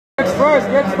first,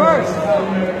 grips first.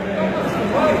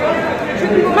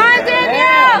 Come on, Daniel!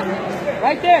 Yeah.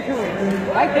 Right there,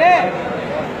 Kareem. Right there.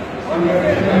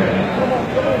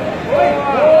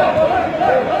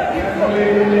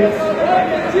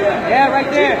 Yeah,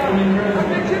 right there.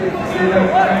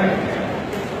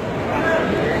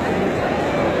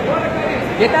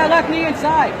 Get that left knee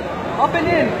inside. Up and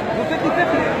in. Go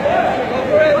 50-50.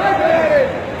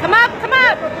 Come up, come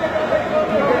up!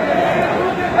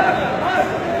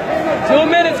 2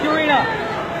 minutes, Karina.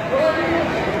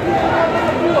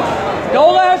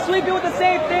 Don't let her sweep you with the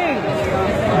same thing.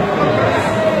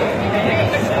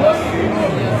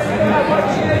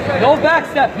 No back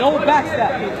step, no back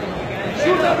step.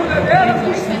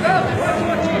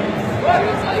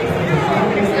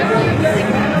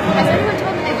 Has anyone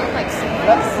told me they look like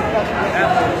snakes?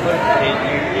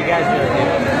 You guys are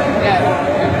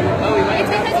It's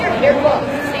because your hair looks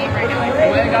the same right now.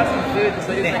 I got some food.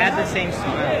 They had the same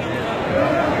smile.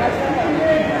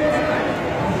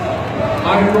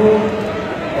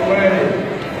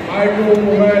 Michael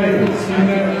Tavares,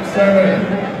 Senior 7.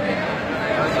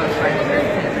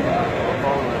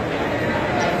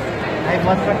 Aí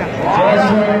bota pra cá.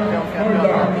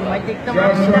 Vai ter que tomar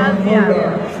Joshua cuidado, viado.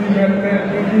 Senior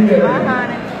 10. Amarrar,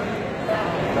 né?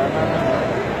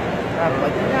 Ah,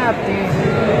 pode dar, porque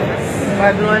o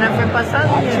Barcelona foi passar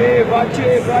linha.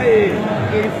 Ativa aí.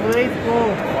 Ele foi e ficou.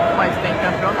 Mas tem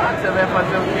campeonato, você vai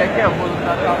fazer o que aqui? Eu vou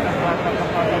lutar tal.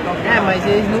 É, mas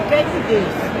eles não querem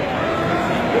isso.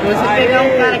 Se você pegar um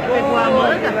cara que pegou a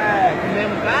Amanda, o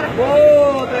mesmo cara,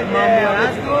 Boa, Daniel,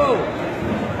 let's go.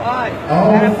 Vai. o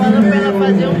cara falou pra ela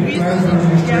fazer um visto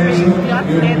de amigo de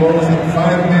atleta.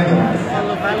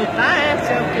 Falou, vai lutar?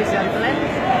 Você é o que? Você é atleta?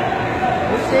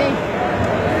 Eu sei.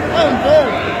 Não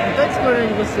tô discordando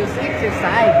de você, eu sei que você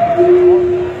sai.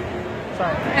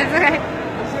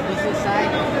 Você sai.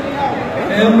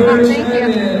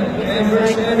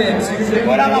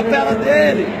 Segura na lapela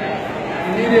dele.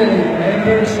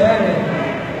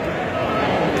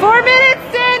 4 minutes,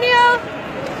 Daniel!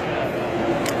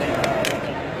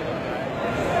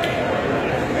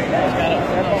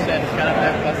 Os caras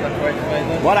pegam passaporte, mas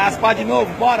não. Bora raspar de novo,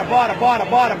 bora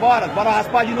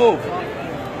raspar de novo.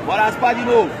 Bora raspar de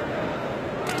novo.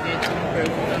 Gente, não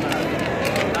pergunta nada.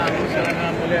 Ah, não, será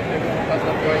minha mulher pegou um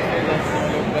passaporte, fez assim,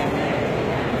 olhou pra mim,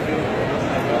 viu o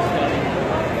negócio lá.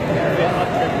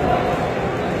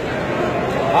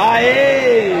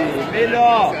 Aê,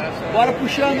 melhor. Bora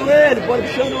puxando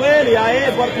ele,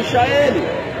 aê, bora puxar ele.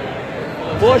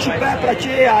 Puxa o pé pra ti,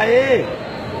 aê.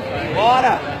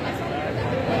 Bora.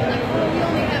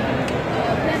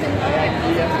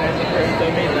 E a festa perguntou a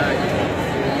minha idade.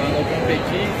 Falou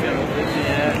competir, se eu não sei quem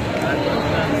é. Aí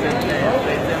quantos anos você tem? Eu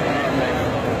falei,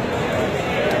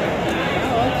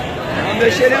 Não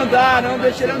deixa ele andar, não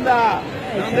deixa ele andar.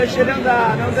 Não deixa ele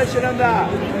andar, não deixa ele andar.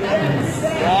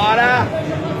 Bora.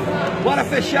 Bora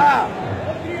fechar.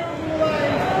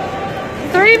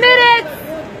 3 minutes!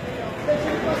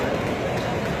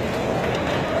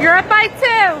 You're up by 2.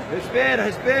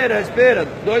 Respira.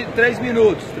 3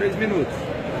 minutos, 3 minutos.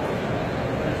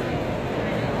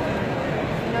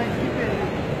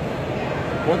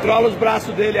 Controla os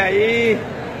braços dele aí.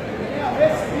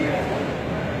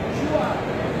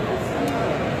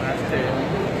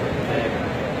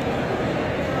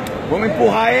 Vamos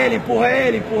empurrar ele, empurra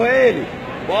ele.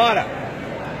 Bora.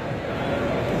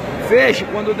 Feche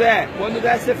quando der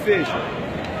você fecha.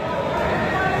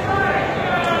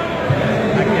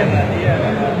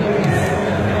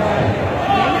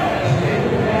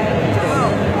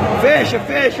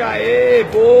 Fecha, aê,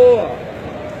 boa.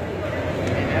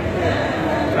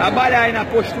 Trabalhar aí na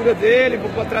postura dele,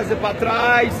 vou trazer para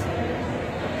trás.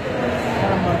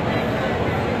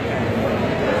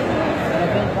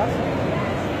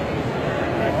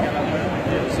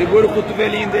 Segura o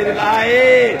cotovelinho dele lá,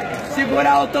 aê!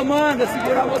 Segura a outra manga, 2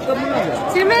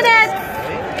 minutes!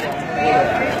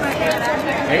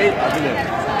 Eita, beleza.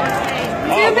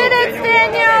 2 minutes,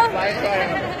 Daniel!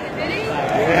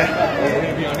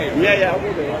 Yeah, I'll be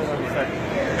there.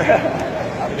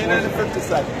 I've been in the 50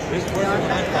 seconds.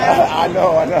 I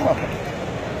know.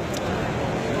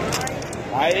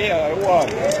 Aí, eu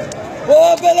amo.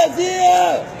 Boa,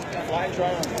 belezinha! Flying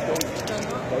triangle.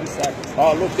 30 seconds.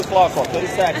 Oh, look the clock, 30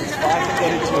 seconds. 5 and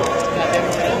 32.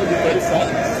 30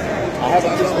 seconds. I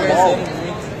haven't kissed the ball.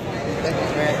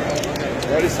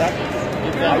 30 seconds.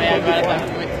 E também agora tá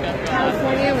com muitos campeonatos.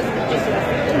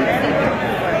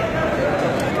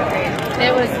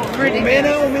 It was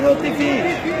ridiculous. 1 minuto e 20.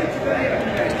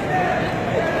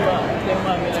 Tem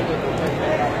uma mina que eu tô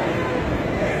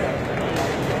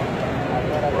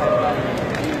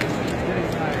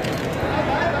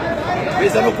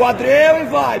Pisa no quadril e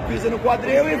vai. Pisa no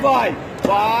quadril e vai.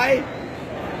 Vai.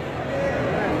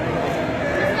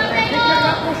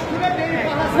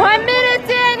 1 minute,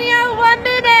 Daniel. 1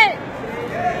 minute.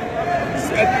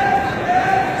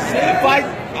 Você vai.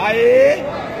 Aí.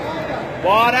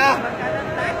 Bora.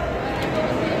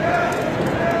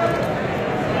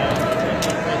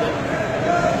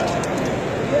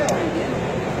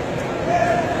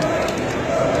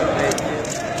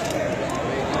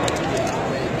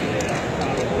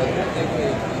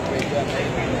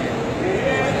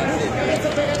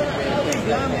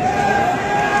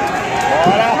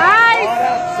 Nice.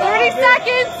 30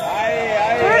 seconds.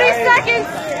 30 seconds.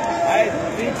 Aí,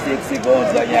 25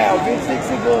 segundos, Daniel. 25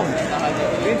 segundos.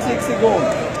 25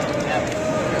 segundos.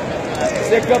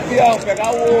 Ser campeão,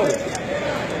 pegar o ouro.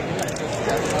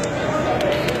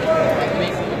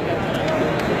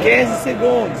 15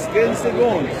 segundos. 15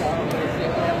 segundos.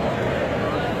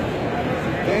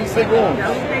 15 segundos.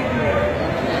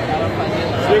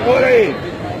 Segura aí.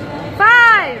 5.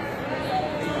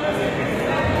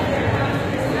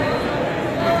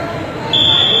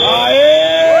 Aê!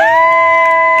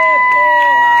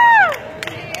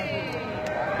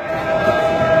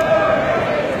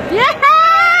 Yeah!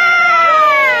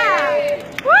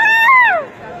 Woo!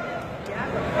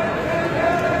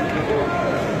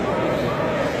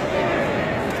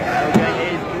 Eu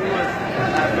ganhei duas.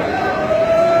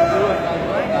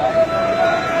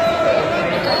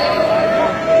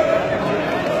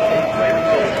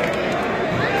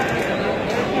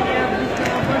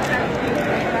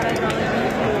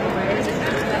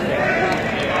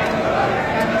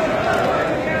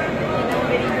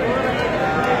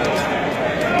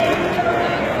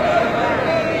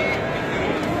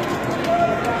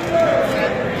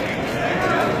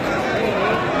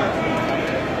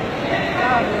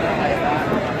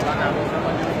 Lá na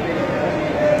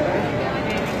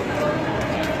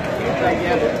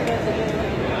rua,